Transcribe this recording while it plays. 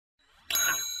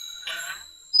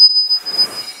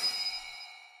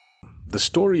The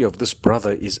story of this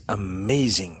brother is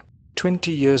amazing.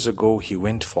 20 years ago, he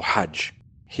went for Hajj.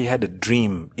 He had a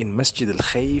dream in Masjid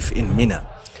al-Khayf in Mina.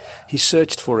 He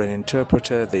searched for an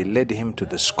interpreter. They led him to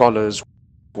the scholars.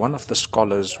 One of the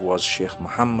scholars was Sheikh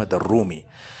Muhammad al-Rumi.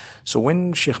 So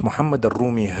when Sheikh Muhammad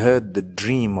al-Rumi heard the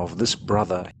dream of this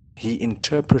brother, he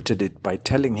interpreted it by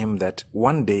telling him that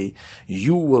one day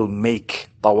you will make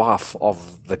Tawaf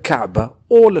of the Kaaba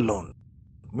all alone,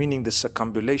 meaning the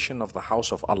circumambulation of the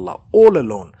house of Allah all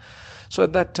alone. So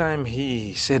at that time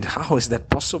he said, how is that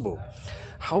possible?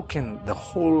 How can the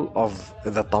whole of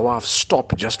the Tawaf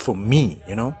stop just for me,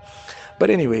 But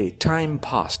anyway, time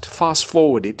passed. Fast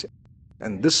forward it,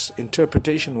 and this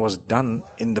interpretation was done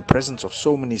in the presence of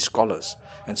so many scholars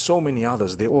and so many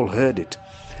others. They all heard it.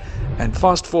 And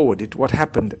fast forward it, what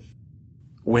happened?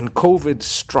 When COVID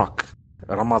struck,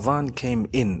 Ramadan came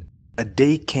in, a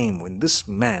day came when this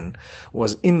man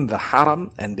was in the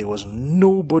haram and there was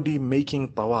nobody making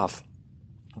tawaf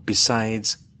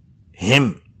besides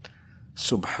him.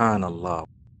 Subhanallah.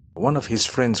 One of his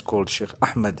friends called Sheikh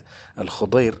Ahmed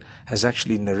Al-Khudair has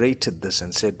actually narrated this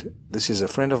and said, this is a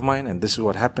friend of mine and this is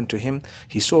what happened to him.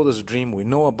 He saw this dream we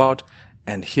know about,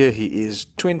 and here he is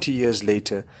 20 years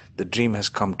later. The dream has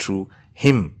come true.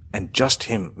 Him and just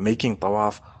him making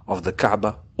tawaf of the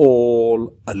Kaaba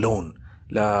all alone.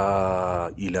 La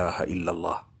ilaha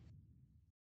illallah.